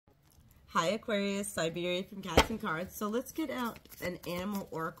Hi Aquarius, Siberia from Cats and Cards. So let's get out an Animal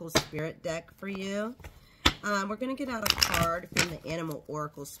Oracle Spirit deck for you. We're going to get out a card from the Animal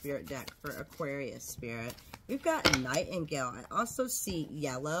Oracle Spirit deck for Aquarius Spirit. We've got Nightingale. I also see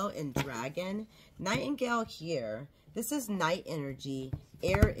Yellow and Dragon. Nightingale here. This is night energy,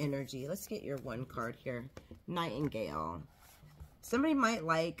 air energy. Let's get your one card here. Nightingale. Somebody might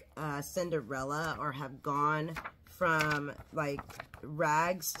like Cinderella or have gone from like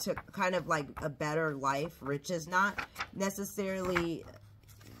rags to kind of like a better life, riches, not necessarily,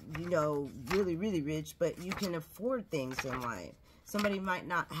 you know, really, really rich, but you can afford things in life. Somebody might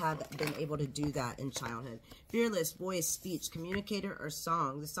not have been able to do that in childhood. Fearless, voice, speech, communicator, or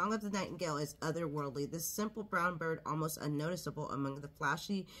song. The song of the nightingale is otherworldly. This simple brown bird, almost unnoticeable among the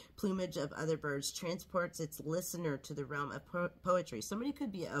flashy plumage of other birds, transports its listener to the realm of poetry. Somebody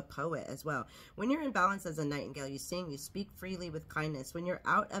could be a poet as well. When you're in balance as a nightingale, you sing, you speak freely with kindness. When you're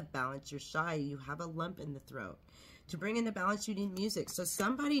out of balance, you're shy, you have a lump in the throat. To bring into balance, you need music. So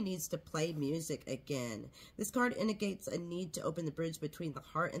somebody needs to play music again. This card indicates a need to open the bridge between the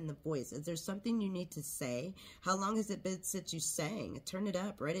heart and the voice. Is there something you need to say? How long has it been since you sang? Turn it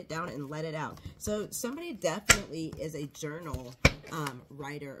up, write it down, and let it out. So somebody definitely is a journal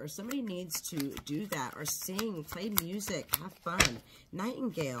writer, or somebody needs to do that, or sing, play music, have fun.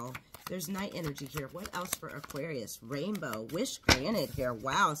 Nightingale. There's night energy here. What else for Aquarius? Rainbow. Wish granted here.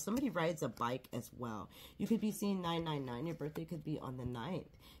 Wow. Somebody rides a bike as well. You could be seeing 999. Your birthday could be on the 9th.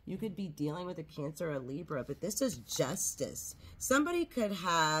 You could be dealing with a Cancer or a Libra, but this is justice. Somebody could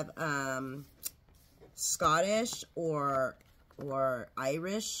have Scottish or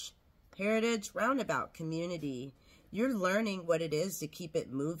Irish heritage, roundabout community. You're learning what it is to keep it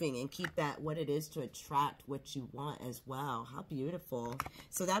moving and keep that what it is to attract what you want as well. How beautiful.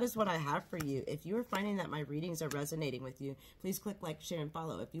 So that is what I have for you. If you are finding that my readings are resonating with you, please click like, share, and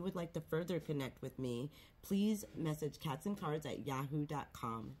follow. If you would like to further connect with me, please message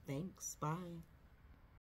catsandcards@yahoo.com. Thanks. Bye.